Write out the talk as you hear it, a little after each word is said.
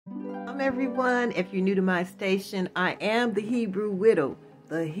everyone. If you're new to my station, I am the Hebrew Widow,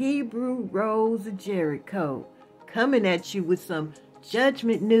 the Hebrew Rose of Jericho, coming at you with some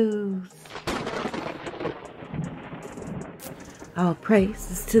judgment news. All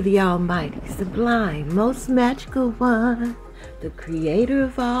praises to the Almighty, sublime, most magical one, the creator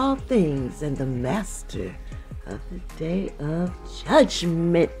of all things and the master of the day of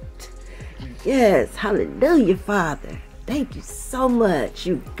judgment. Yes, hallelujah, Father. Thank you so much.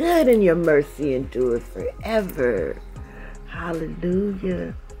 You're good and your mercy endures forever.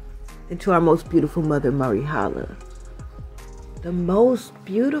 Hallelujah. And to our most beautiful mother, Marihala, the most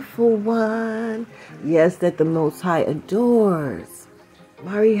beautiful one. Yes, that the Most High adores.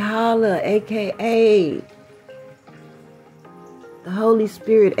 Marihala, a.k.a. the Holy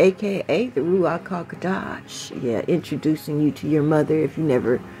Spirit, a.k.a. the Ruach HaKodesh. Yeah, introducing you to your mother if you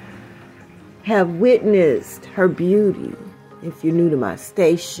never have witnessed her beauty. If you're new to my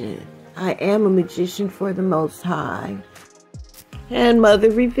station, I am a magician for the Most High. And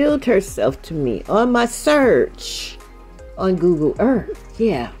Mother revealed herself to me on my search on Google Earth.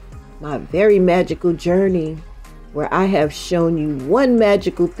 Yeah, my very magical journey where I have shown you one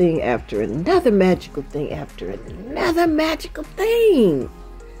magical thing after another magical thing after another magical thing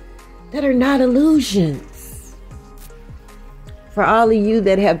that are not illusions. For all of you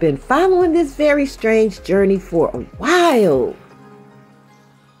that have been following this very strange journey for a while,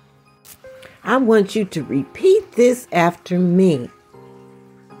 I want you to repeat this after me.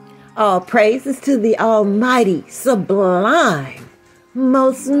 All praises to the Almighty, sublime,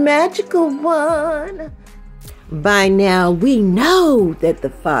 most magical one. By now, we know that the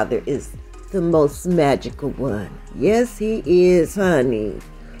Father is the most magical one. Yes, he is, honey.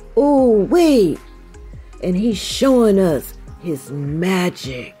 Oh, wait. And he's showing us his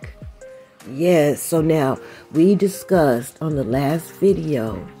magic. Yes, so now we discussed on the last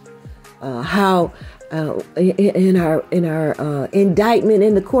video how in our indictment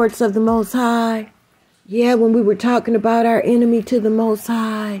in the courts of the Most High, yeah, when we were talking about our enemy to the Most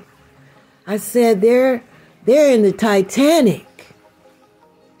High, I said they're in the Titanic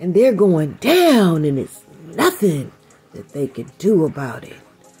and they're going down and it's nothing that they could do about it.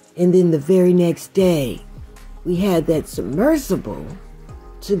 And then the very next day, we had that submersible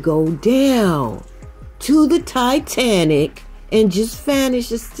to go down to the Titanic and just vanish,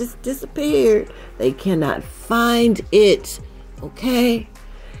 just disappeared. They cannot find it, okay?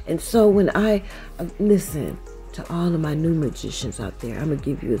 And so when I listen to all of my new magicians out there, I'm going to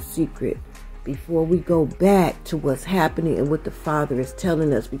give you a secret before we go back to what's happening and what the Father is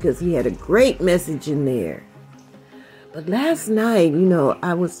telling us, because he had a great message in there. But last night, you know,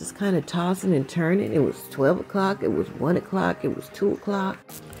 I was just kind of tossing and turning. It was 12 o'clock. It was 1 o'clock. It was 2 o'clock.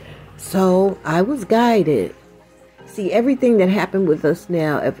 So I was guided. See, everything that happened with us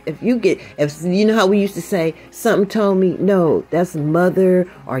now, if you know how we used to say, something told me, no, that's mother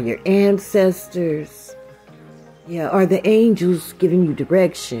or your ancestors. Yeah, or the angels giving you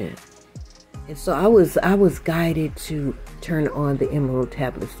direction. And so I was guided to turn on the Emerald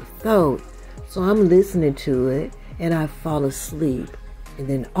Tablets of Thoth. So I'm listening to it. And I fall asleep. And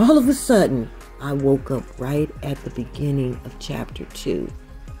then all of a sudden, I woke up right at the beginning of chapter 2.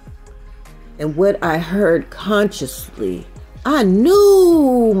 And what I heard consciously, I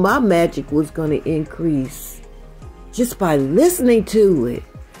knew my magic was going to increase just by listening to it.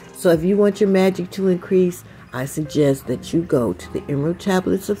 So if you want your magic to increase, I suggest that you go to the Emerald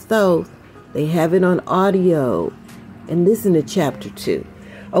Tablets of Thoth. They have it on audio. And listen to chapter 2.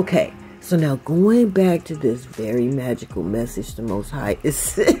 Okay. So now going back to this very magical message the Most High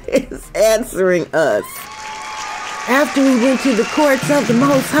is answering us. After we went to the courts of the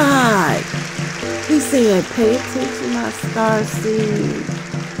Most High, he's saying, pay attention, my star seed.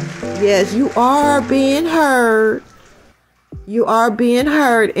 Yes, you are being heard. You are being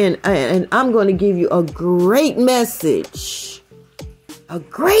heard. And I'm going to give you a great message. A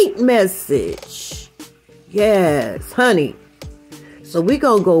great message. Yes, honey. So we're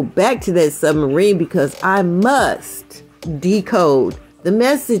going to go back to that submarine because I must decode the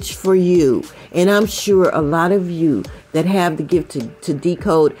message for you. And I'm sure a lot of you that have the gift to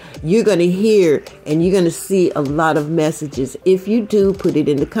decode, you're going to hear and you're going to see a lot of messages. If you do, put it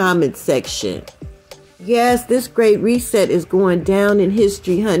in the comments section. Yes, this great reset is going down in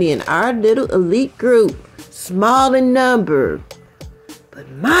history, honey. And our little elite group, small in number, but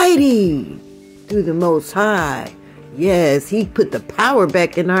mighty through the Most High. Yes, he put the power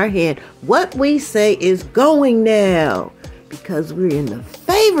back in our hand. What we say is going now because we're in the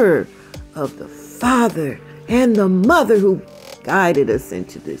favor of the Father and the Mother who guided us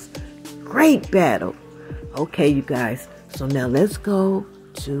into this great battle. Okay, you guys. So now let's go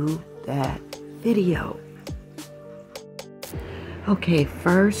to that video. Okay,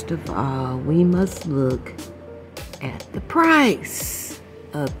 first of all, we must look at the price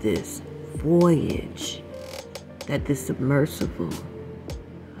of this voyage that this submersible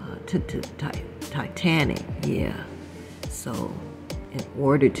took to Titanic. Yeah. So, in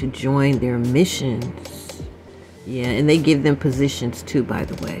order to join their missions, yeah, and they give them positions too, by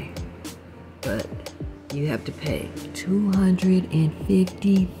the way, but you have to pay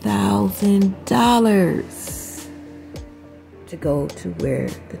 $250,000 to go to where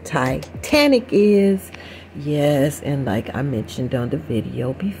the Titanic is. Yes, and like I mentioned on the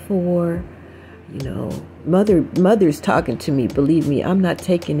video before, you know, mother's talking to me. Believe me, I'm not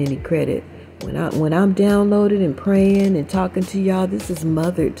taking any credit. When I'm downloaded and praying and talking to y'all, this is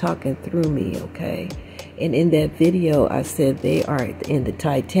mother talking through me, okay? And in that video, I said they are in the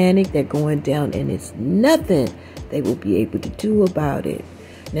Titanic. They're going down, and it's nothing they will be able to do about it.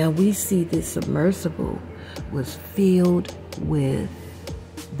 Now, we see this submersible was filled with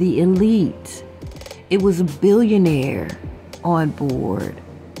the elite. It was a billionaire on board.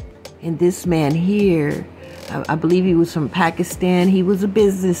 And this man here, I believe he was from Pakistan. He was a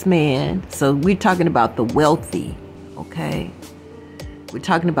businessman. So we're talking about the wealthy, okay? We're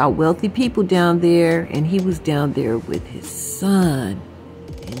talking about wealthy people down there, and he was down there with his son.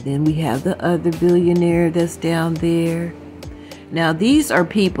 And then we have the other billionaire that's down there. Now, these are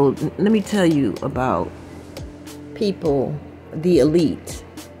people, let me tell you about people, the elite.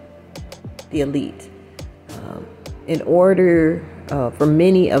 The elite. In order for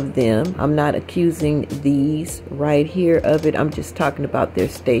many of them, I'm not accusing these right here of it. I'm just talking about their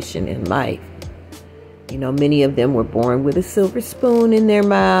station in life. You know, many of them were born with a silver spoon in their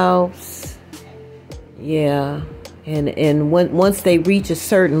mouths. Yeah. And once they reach a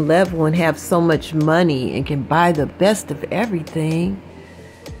certain level and have so much money and can buy the best of everything,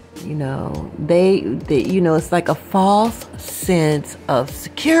 you know, they you know, it's like a false sense of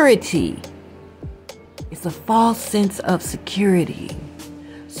security. It's a false sense of security.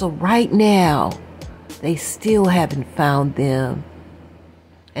 So right now, they still haven't found them.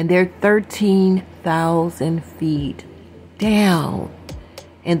 And they're 13,000 feet down.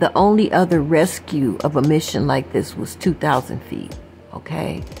 And the only other rescue of a mission like this was 2,000 feet.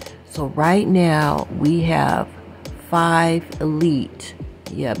 Okay? So right now, we have 5 elite.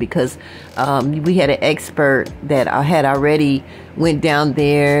 Yeah, because we had an expert that had already went down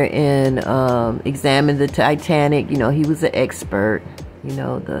there and examined the Titanic. You know, he was an expert. You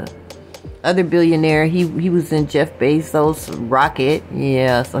know, the other billionaire, he was in Jeff Bezos' rocket.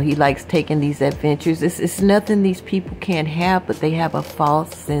 Yeah, so he likes taking these adventures. It's nothing these people can't have, but they have a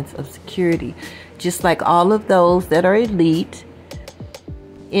false sense of security. Just like all of those that are elite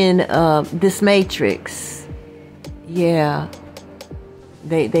in this matrix. Yeah.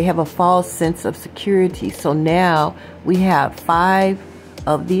 They have a false sense of security. So now we have 5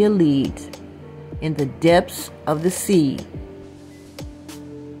 of the elite in the depths of the sea,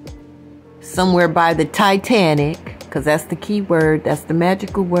 somewhere by the Titanic, because that's the key word, that's the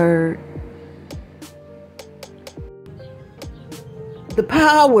magical word. The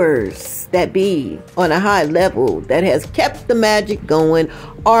powers that be on a high level that has kept the magic going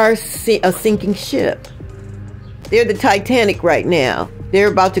are a sinking ship. They're the Titanic right now. They're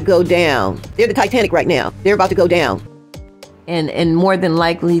about to go down. They're the Titanic right now. They're about to go down. And more than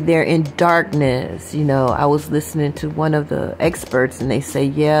likely, they're in darkness. You know, I was listening to one of the experts, and they say,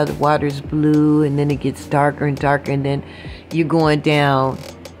 yeah, the water's blue, and then it gets darker and darker, and then you're going down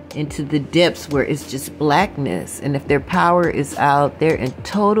into the depths where it's just blackness. And if their power is out, they're in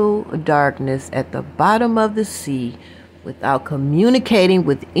total darkness at the bottom of the sea without communicating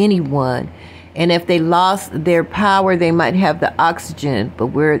with anyone. And if they lost their power, they might have the oxygen, but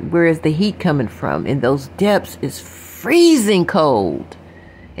where is the heat coming from? In those depths, it's freezing cold.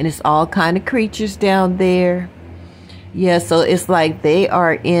 And it's all kind of creatures down there. Yeah, so it's like they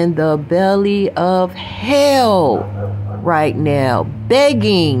are in the belly of hell right now,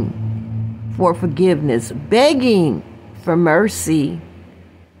 begging for forgiveness, begging for mercy.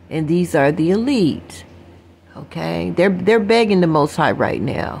 And these are the elite. Okay? They're begging the Most High right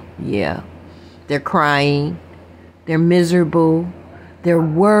now. Yeah. They're crying. They're miserable. They're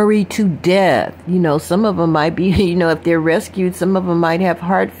worried to death. You know, some of them might be, you know, if they're rescued, some of them might have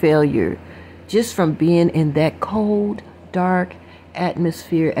heart failure just from being in that cold, dark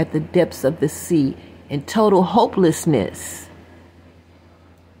atmosphere at the depths of the sea in total hopelessness.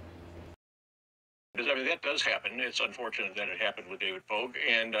 Because I mean, that does happen. It's unfortunate that it happened with David Pogue,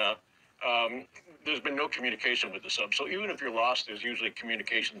 and there's been no communication with the sub. So even if you're lost, there's usually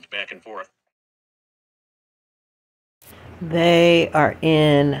communications back and forth. They are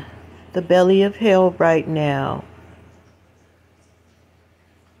in the belly of hell right now.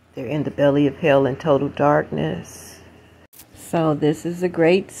 They're in the belly of hell in total darkness. So this is a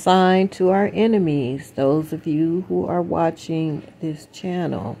great sign to our enemies, those of you who are watching this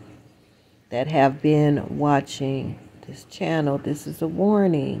channel, that have been watching this channel. This is a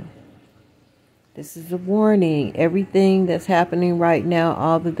warning. This is a warning. Everything that's happening right now,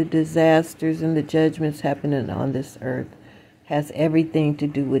 all of the disasters and the judgments happening on this earth, has everything to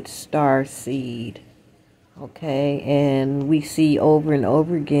do with star seed. Okay, and we see over and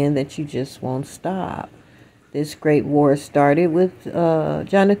over again that you just won't stop. This great war started with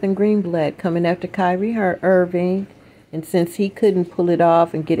Jonathan Greenblatt coming after Kyrie Irving. And since he couldn't pull it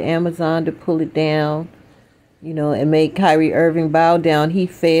off and get Amazon to pull it down, you know, and make Kyrie Irving bow down, he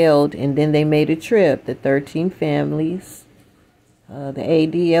failed. And then they made a trip, the 13 families, the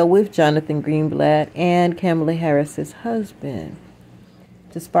ADL with Jonathan Greenblatt and Kamala Harris's husband,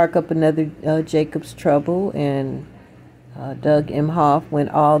 to spark up another Jacob's trouble. And Doug Emhoff went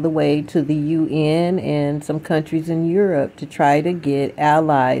all the way to the UN and some countries in Europe to try to get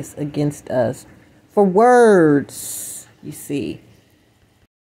allies against us for words, you see.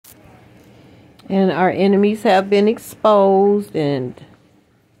 And our enemies have been exposed, and,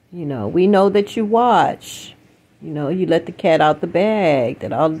 you know, we know that you watch. You know, you let the cat out the bag,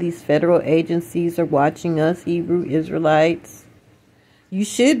 that all of these federal agencies are watching us, Hebrew Israelites. You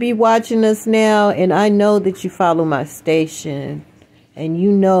should be watching us now, and I know that you follow my station, and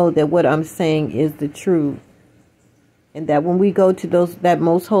you know that what I'm saying is the truth, and that when we go to that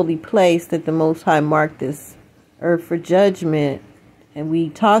most holy place that the Most High marked this earth for judgment, and we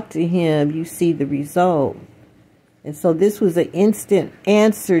talk to Him, you see the result. And so this was an instant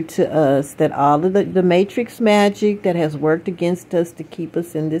answer to us, that all of the matrix magic that has worked against us to keep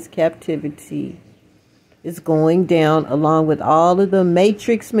us in this captivity is going down, along with all of the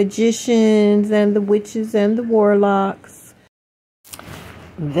matrix magicians and the witches and the warlocks.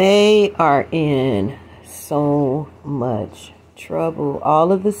 They are in so much trouble.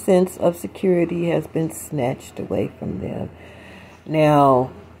 All of the sense of security has been snatched away from them.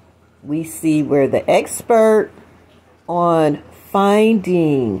 Now, we see where the expert on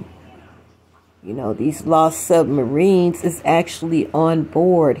finding, you know, these lost submarines is actually on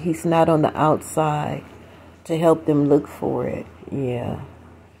board. He's not on the outside to help them look for it. Yeah.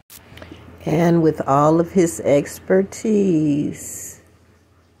 And with all of his expertise,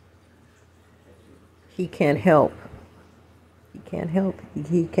 he can't help. He can't help.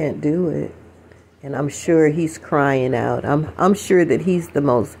 He can't do it. And I'm sure he's crying out. I'm sure that he's the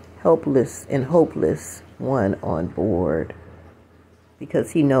most helpless and hopeless one on board,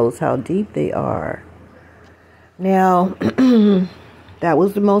 because he knows how deep they are. Now, that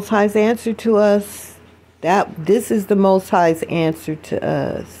was the Most High's answer to us. This is the Most High's answer to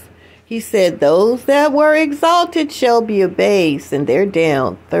us. He said, those that were exalted shall be abased, and they're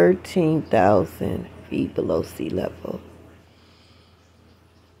down 13,000 feet below sea level.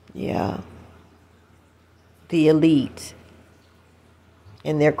 Yeah. The elite.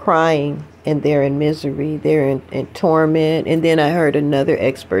 And they're crying, and they're in misery, they're in torment. And then I heard another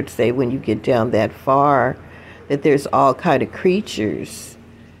expert say, when you get down that far, that there's all kind of creatures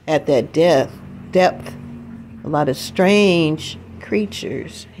at that depth. A lot of strange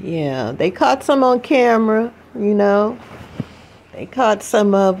creatures. Yeah, they caught some on camera, you know. They caught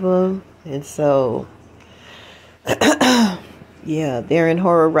some of them. And so, yeah, they're in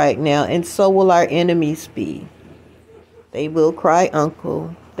horror right now. And so will our enemies be. They will cry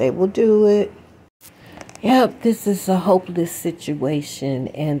uncle. They will do it. Yep, this is a hopeless situation.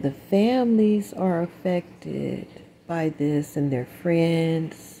 And the families are affected by this, and their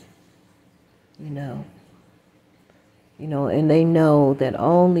friends, you know. You know, and they know that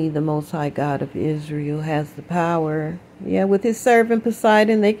only the Most High God of Israel has the power. Yeah, with his servant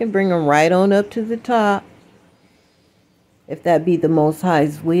Poseidon, they can bring him right on up to the top. If that be the Most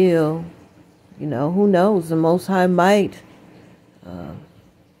High's will. You know, who knows? The Most High might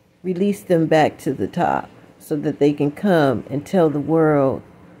release them back to the top, so that they can come and tell the world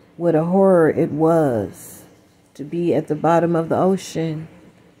what a horror it was to be at the bottom of the ocean,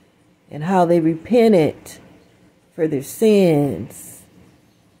 and how they repented for their sins,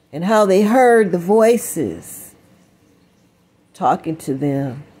 and how they heard the voices talking to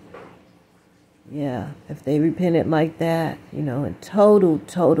them. Yeah, if they repented like that, you know, in total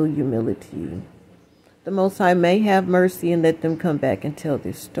humility, the Most High may have mercy and let them come back and tell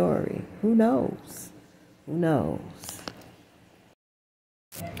their story. Who knows? Who knows?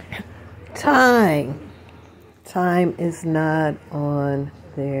 Time is not on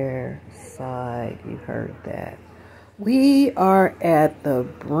their side. You heard that. We are at the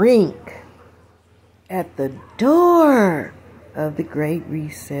brink at the door of the Great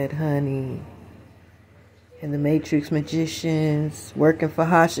Reset, honey. And the Matrix magicians working for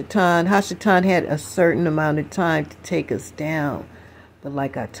Hashatan. Hashatan had a certain amount of time to take us down. But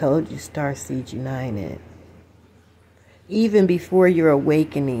like I told you, Starseed United, even before your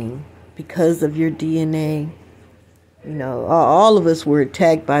awakening, because of your DNA, you know, all of us were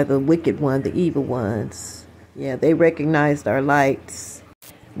attacked by the wicked one, the evil ones. Yeah, they recognized our lights.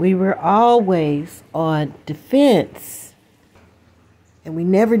 We were always on defense. And we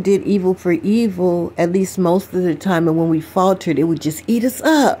never did evil for evil, at least most of the time. And when we faltered, it would just eat us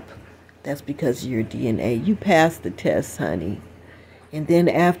up. That's because of your DNA. You passed the test, honey. And then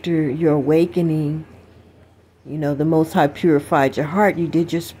after your awakening, you know, the Most High purified your heart. You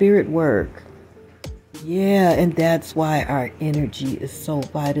did your spirit work. Yeah, and that's why our energy is so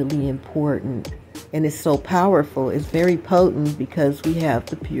vitally important. And it's so powerful. It's very potent because we have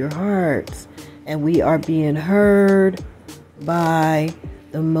the pure hearts. And we are being heard by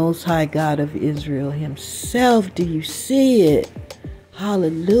the Most High God of Israel himself. Do you see it?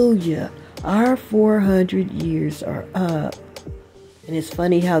 Hallelujah. Our 400 years are up. And it's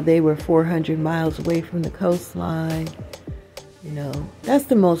funny how they were 400 miles away from the coastline. You know, that's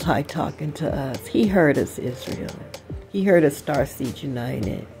the Most High talking to us. He heard us, Israel. He heard us, Starseed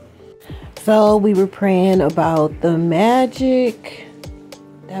United. So we were praying about the magic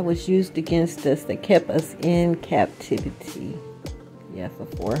that was used against us, that kept us in captivity. Yeah, for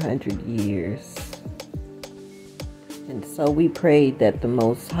 400 years. And so we prayed that the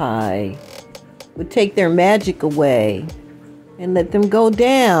Most High would take their magic away and let them go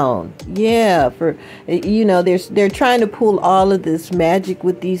down. Yeah, for, you know, they're trying to pull all of this magic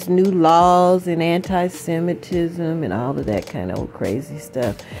with these new laws and anti-Semitism and all of that kind of old crazy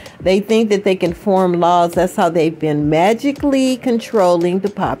stuff. They think that they can form laws. That's how they've been magically controlling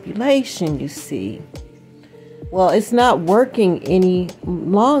the population, you see. Well, it's not working any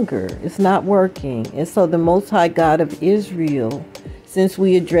longer. It's not working. And so the Most High God of Israel, since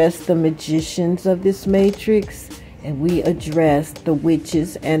we addressed the magicians of this matrix, and we addressed the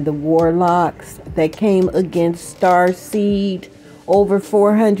witches and the warlocks that came against Starseed over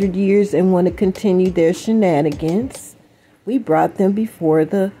 400 years and want to continue their shenanigans, we brought them before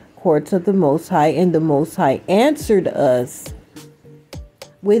the courts of the Most High, and the Most High answered us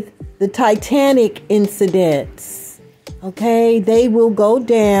with the Titanic incidents. Okay, they will go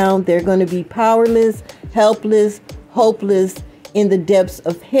down. They're going to be powerless, helpless, hopeless in the depths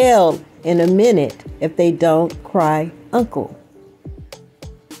of hell in a minute if they don't cry uncle.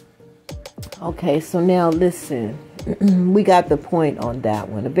 Okay, so now listen. We got the point on that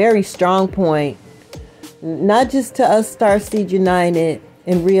one. A very strong point. Not just to us, Starseed United,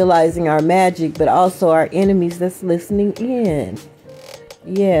 in realizing our magic, but also our enemies that's listening in.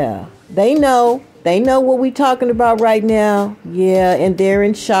 Yeah, they know. They know what we're talking about right now. Yeah, and they're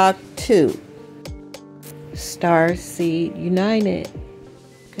in shock too. Starseed United,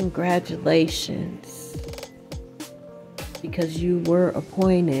 congratulations. Because you were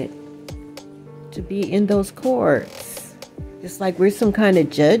appointed to be in those courts. It's like we're some kind of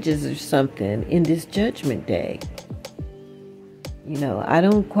judges or something in this judgment day. You know, I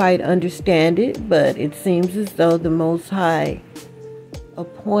don't quite understand it, but it seems as though the Most High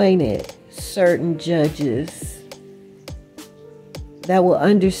appointed certain judges that will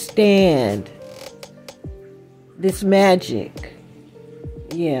understand this magic.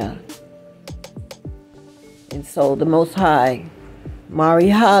 Yeah. And so the Most High,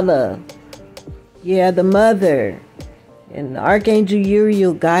 Marihala, yeah, the mother, and Archangel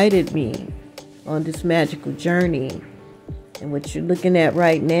Uriel guided me on this magical journey. And what you're looking at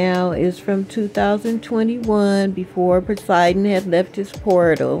right now is from 2021, before Poseidon had left his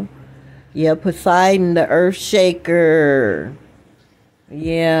portal. Yeah, Poseidon, the earth shaker.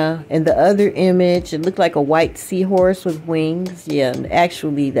 Yeah, and the other image, it looked like a white seahorse with wings. Yeah, and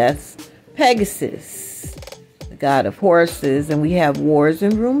actually that's Pegasus, the god of horses. And we have wars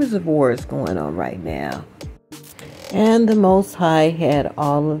and rumors of wars going on right now. And the Most High had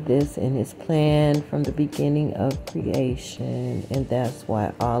all of this in his plan from the beginning of creation. And that's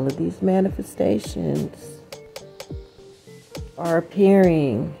why all of these manifestations are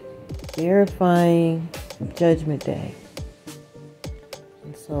appearing, verifying Judgment Day.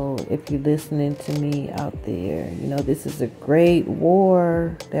 And so if you're listening to me out there, you know, this is a great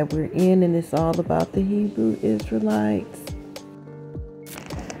war that we're in, and it's all about the Hebrew Israelites.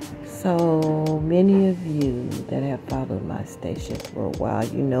 So many of you that have followed my station for a while,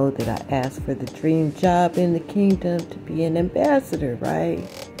 you know that I asked for the dream job in the kingdom to be an ambassador, right?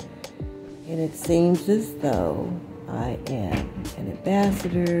 And it seems as though I am an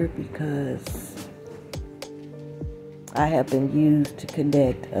ambassador because I have been used to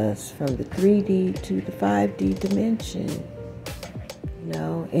connect us from the 3D to the 5D dimension. You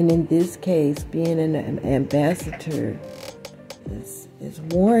know, and in this case, being an ambassador is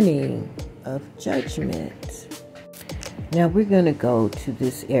warning of judgment. Now we're going to go to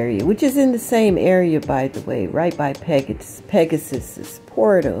this area, which is in the same area, by the way, right by Pegasus's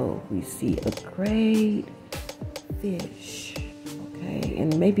portal. We see a great fish. Okay,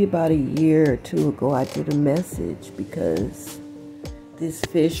 and maybe about a year or two ago, I did a message because this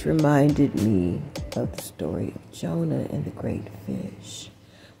fish reminded me of the story of Jonah and the great fish.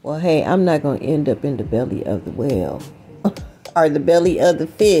 Well, hey, I'm not going to end up in the belly of the whale or the belly of the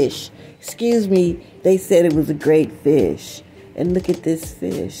fish. Excuse me, they said it was a great fish. And look at this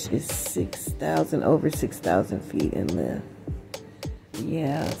fish. It's over 6,000 feet in length.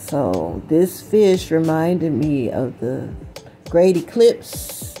 Yeah, so this fish reminded me of the great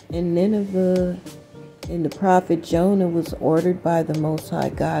eclipse in Nineveh. And the prophet Jonah was ordered by the Most High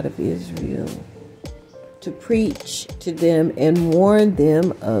God of Israel to preach to them and warn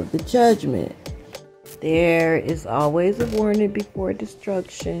them of the judgment. There is always a warning before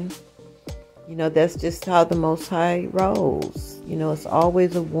destruction. You know, that's just how the Most High rolls. You know, it's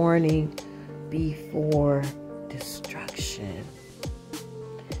always a warning before destruction.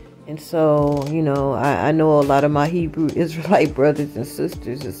 And so, you know, I know a lot of my Hebrew Israelite brothers and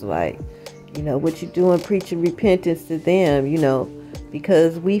sisters is like, you know, what you doing preaching repentance to them, you know,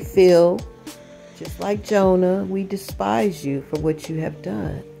 because we feel, just like Jonah, we despise you for what you have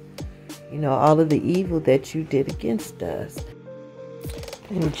done. You know, all of the evil that you did against us.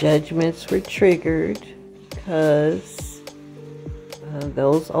 And judgments were triggered because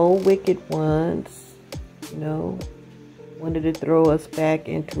those old wicked ones, you know, wanted to throw us back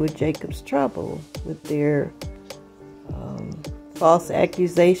into a Jacob's trouble with their false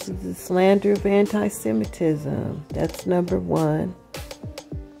accusations and slander of anti-Semitism. That's number one.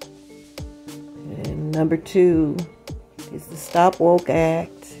 And number two is the Stop Woke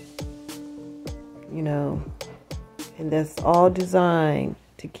Act, you know, and that's all designed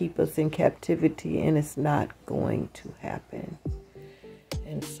to keep us in captivity, and it's not going to happen.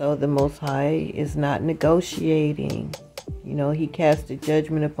 And so the Most High is not negotiating. You know, he cast a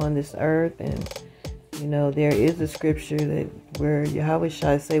judgment upon this earth, and you know, there is a scripture that where Yahweh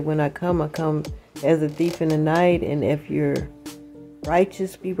Shai say, when I come as a thief in the night, and if you're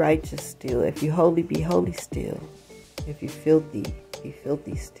righteous, be righteous still. If you're holy, be holy still. If you're filthy, be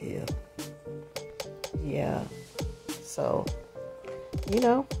filthy still. Yeah. So, you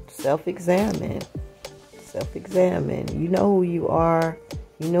know, self-examine. Self-examine. You know who you are.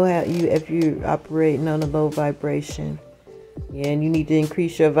 You know how if you're operating on a low vibration. Yeah, and you need to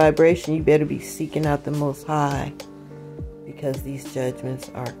increase your vibration. You better be seeking out the Most High, because these judgments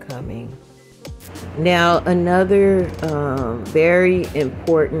are coming. Now, another very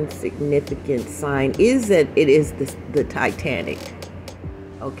important, significant sign is that it is the Titanic.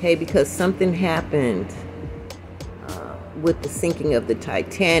 Okay, because something happened with the sinking of the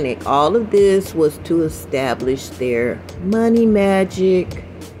Titanic. All of this was to establish their money magic.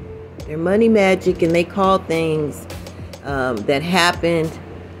 And they call things that happened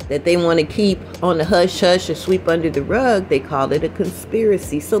that they want to keep on the hush-hush or sweep under the rug. They call it a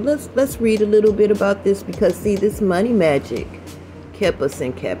conspiracy. So let's read a little bit about this, because see, this money magic kept us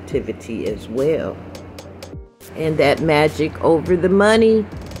in captivity as well. And that magic over the money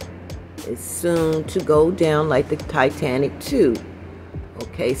is soon to go down like the Titanic too.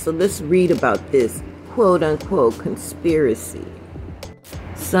 Okay, so let's read about this quote-unquote conspiracy.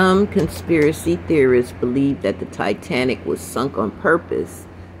 Some conspiracy theorists believe that the Titanic was sunk on purpose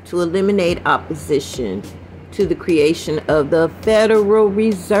to eliminate opposition to the creation of the Federal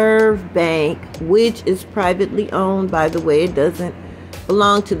Reserve Bank, which is privately owned. By the way, it doesn't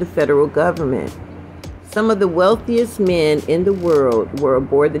belong to the federal government. Some of the wealthiest men in the world were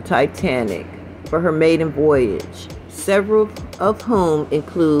aboard the Titanic for her maiden voyage, several of whom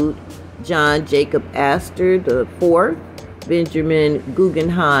include John Jacob Astor IV, Benjamin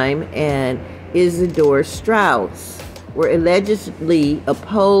Guggenheim, and Isidor Straus, were allegedly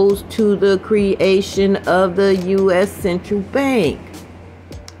opposed to the creation of the U.S. Central Bank.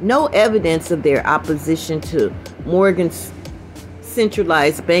 No evidence of their opposition to Morgan's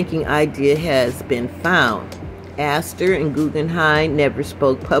centralized banking idea has been found. Astor and Guggenheim never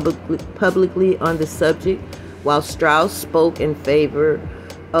spoke publicly on the subject, while Strauss spoke in favor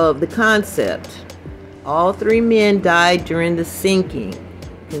of the concept. All three men died during the sinking.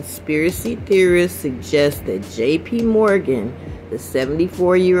 Conspiracy theorists suggest that J.P. Morgan, the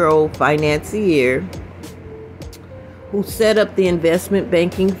 74-year-old financier, who set up the investment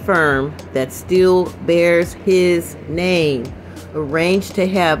banking firm that still bears his name, arranged to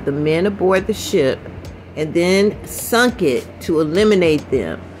have the men aboard the ship and then sunk it to eliminate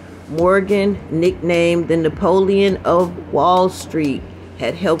them. Morgan, nicknamed the Napoleon of Wall Street,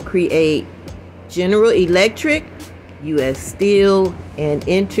 had helped create General Electric, U.S. Steel, and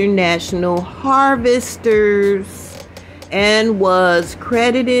International Harvesters, and was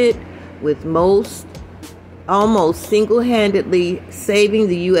credited with almost single-handedly saving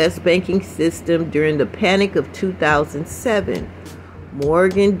the U.S. banking system during the panic of 2007.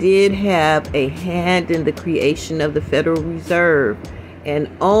 Morgan did have a hand in the creation of the Federal Reserve and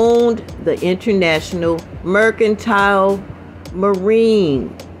owned the International Mercantile Marine,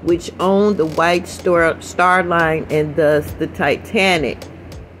 which owned the White Star Line and thus the Titanic.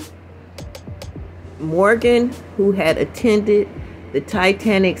 Morgan, who had attended the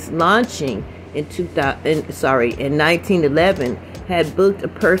Titanic's launching in 1911, had booked a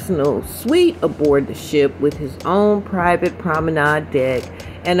personal suite aboard the ship with his own private promenade deck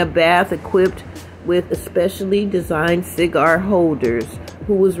and a bath equipped with especially designed cigar holders,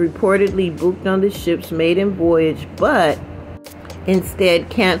 who was reportedly booked on the ship's maiden voyage, but instead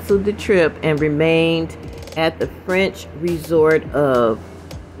canceled the trip and remained at the French resort of,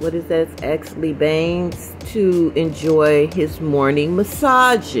 Aix-les-Bains, to enjoy his morning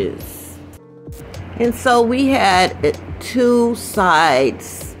massages. And so we had two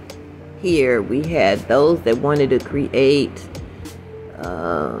sides here. We had those that wanted to create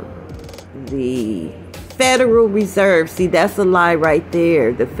the Federal Reserve. See, that's a lie right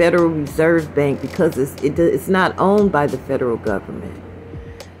there. The Federal Reserve Bank, because it's not owned by the federal government.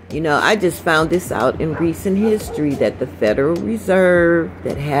 You know, I just found this out in recent history, that the Federal Reserve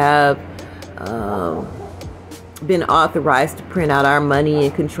that have been authorized to print out our money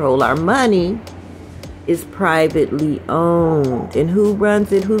and control our money is privately owned. And who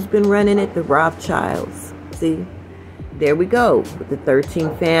runs it? Who's been running it? The Rothschilds. See, there we go with the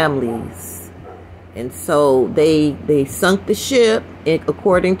 13 families. And so they sunk the ship,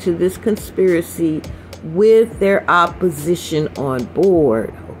 according to this conspiracy, with their opposition on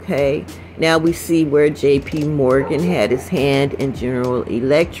board. Okay, now we see where J.P. Morgan had his hand in General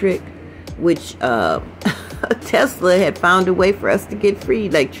Electric, which Tesla had found a way for us to get free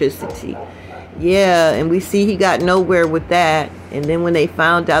electricity. Yeah, and we see he got nowhere with that. And then when they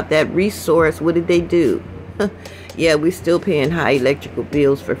found out that resource, what did they do? Yeah, we're still paying high electrical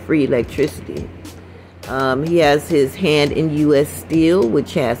bills for free electricity. He has his hand in U.S. Steel,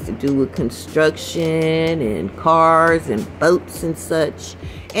 which has to do with construction and cars and boats and such.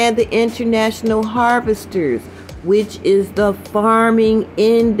 And the International Harvesters, which is the farming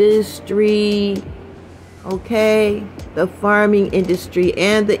industry. Okay, the farming industry,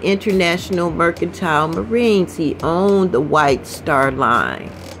 and the International Mercantile Marines. He owned the White Star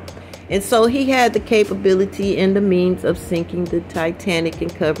Line. And so he had the capability and the means of sinking the Titanic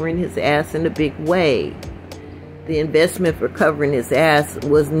and covering his ass in a big way. The investment for covering his ass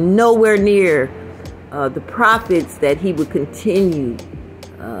was nowhere near the profits that he would continue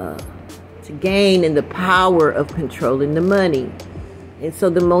to gain in the power of controlling the money. And so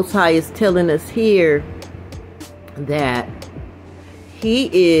the Most High is telling us here that he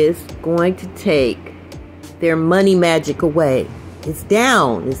is going to take their money magic away. It's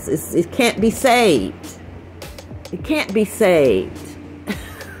down. It can't be saved. It can't be saved.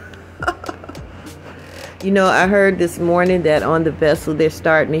 You know, I heard this morning that on the vessel they're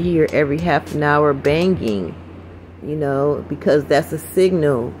starting to hear every half an hour banging, you know, because that's a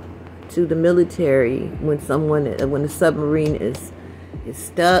signal to the military when a submarine is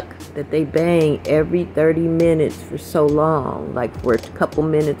stuck, that they bang every 30 minutes for so long, like for a couple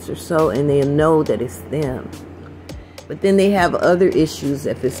minutes or so, and they'll know that it's them. But then they have other issues.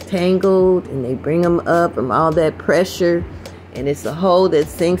 If it's tangled and they bring them up from all that pressure and it's a hole that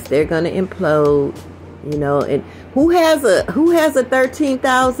sinks, they're going to implode, you know. And who has a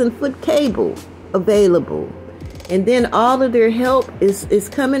 13,000 foot cable available? And then all of their help is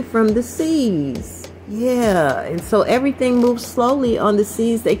coming from the seas. Yeah, and so everything moves slowly on the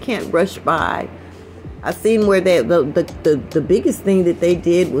seas. They can't rush by. I seen where the biggest thing that they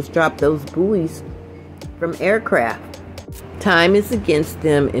did was drop those buoys from aircraft. Time is against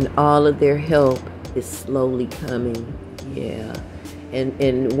them, and all of their help is slowly coming. Yeah,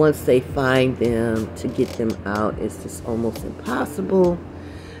 and once they find them, to get them out, it's just almost impossible.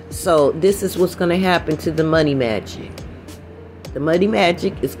 So this is what's going to happen to the money magic. The money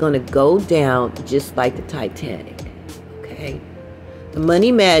magic is going to go down just like the Titanic. Okay, the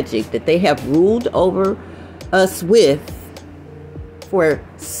money magic that they have ruled over us with for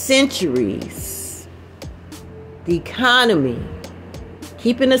centuries the economy,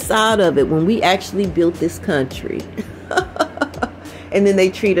 keeping us out of it when we actually built this country. And then they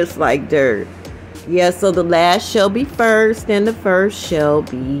treat us like dirt. Yeah, so the last shall be first and the first shall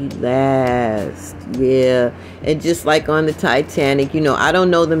be last. Yeah, and just like on the Titanic, you know, I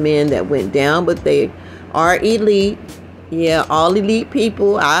don't know the men that went down, but they are elite. Yeah, all elite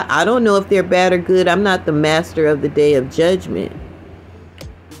people. I don't know if they're bad or good. I'm not the master of the day of judgment.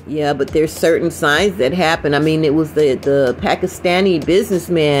 Yeah, but there's certain signs that happen. I mean, it was the Pakistani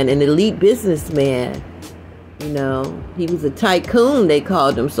businessman, an elite businessman. You know, he was a tycoon, they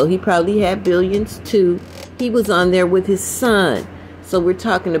called him. So he probably had billions too. He was on there with his son. So we're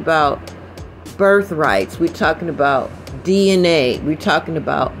talking about birthrights. We're talking about DNA. We're talking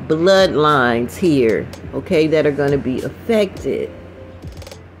about bloodlines here, okay, that are going to be affected.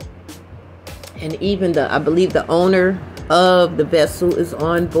 And even I believe the owner of the vessel is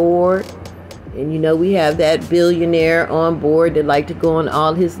on board. And you know, we have that billionaire on board that like to go on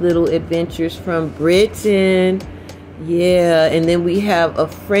all his little adventures from Britain. Yeah, and then we have a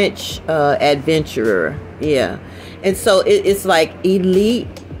French adventurer. Yeah, and so it's like elite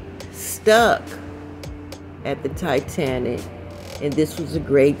stuck at the Titanic. And this was a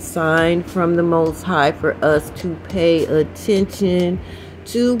great sign from the Most High for us to pay attention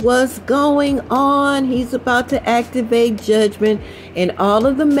to what's going on. He's about to activate judgment, and all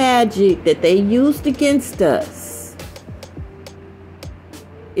of the magic that they used against us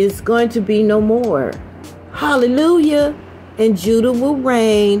is going to be no more. Hallelujah. And Judah will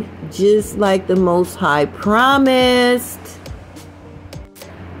reign just like the Most High promised,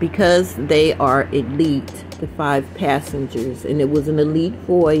 because they are elite, the 5 passengers, and it was an elite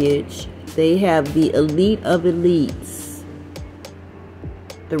voyage. They have the elite of elites,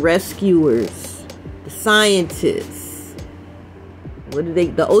 the rescuers, the scientists,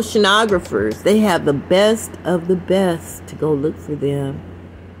 the oceanographers. They have the best of the best to go look for them.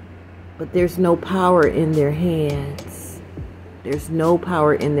 But there's no power in their hands. There's no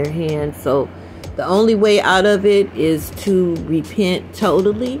power in their hands. So the only way out of it is to repent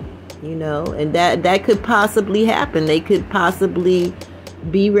totally, you know, and that could possibly happen. They could possibly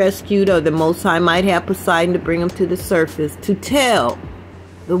be rescued, or the Most High might have Poseidon to bring them to the surface to tell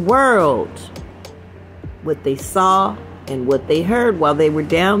the world what they saw and what they heard while they were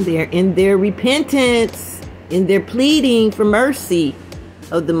down there in their repentance, in their pleading for mercy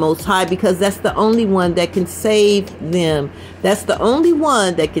of the Most High, because that's the only one that can save them. That's the only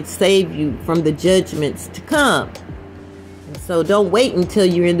one that can save you from the judgments to come. And so don't wait until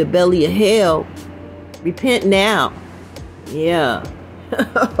you're in the belly of hell. Repent now. Yeah.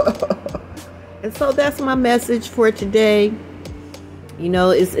 And so that's my message for today. You know,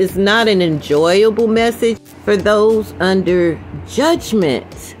 it's not an enjoyable message for those under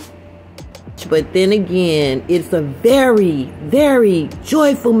judgment. But then again, it's a very, very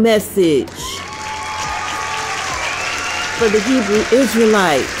joyful message for the Hebrew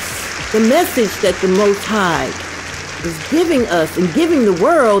Israelites. The message that the Most High is giving us and giving the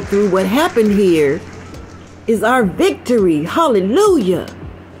world through what happened here is our victory. Hallelujah.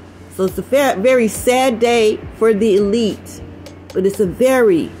 So it's a very sad day for the elite, but it's a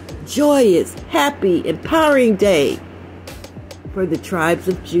very joyous, happy, empowering day for the tribes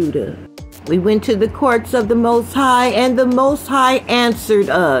of Judah. We went to the courts of the Most High, and the Most High answered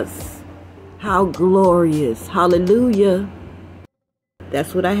us. How glorious. Hallelujah.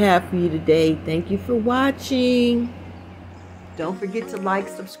 That's what I have for you today. Thank you for watching. Don't forget to like,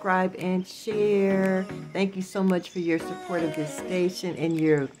 subscribe, and share. Thank you so much for your support of this station and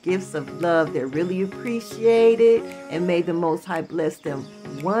your gifts of love. They're really appreciated. And may the Most High bless them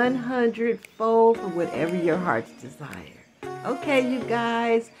 100-fold for whatever your hearts desire. Okay, you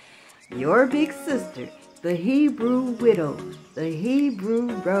guys. Your big sister, the Hebrew widow, the Hebrew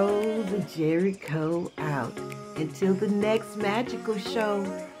Rose of Jericho out. Until the next magical show,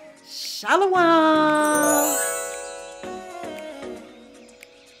 Shalom!